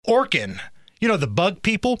Orkin, the bug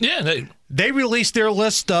people. Yeah. They released their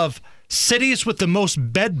list of cities with the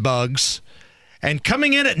most bed bugs. And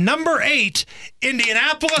coming in at number 8,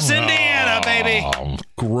 Indianapolis, Indiana, baby.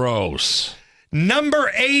 Gross.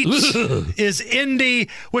 Number 8 is Indy,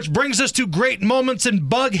 which brings us to great moments in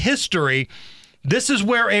bug history. This is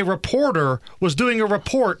where a reporter was doing a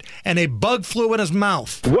report and a bug flew in his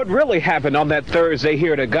mouth. What really happened on that Thursday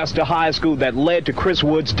here at Augusta High School that led to Chris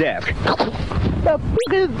Wood's death? The f***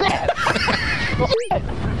 is that?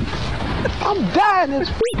 I'm dying in this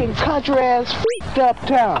freaking country-ass freaked up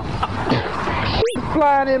town. She's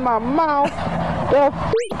flying in my mouth. The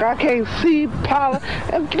freak, I can't see pollen.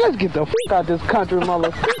 Let's get the freak out this country,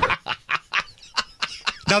 motherfucker.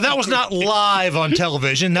 Now, that was not live on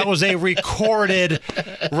television. That was a recorded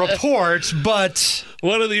report, but...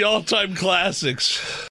 one of the all-time classics.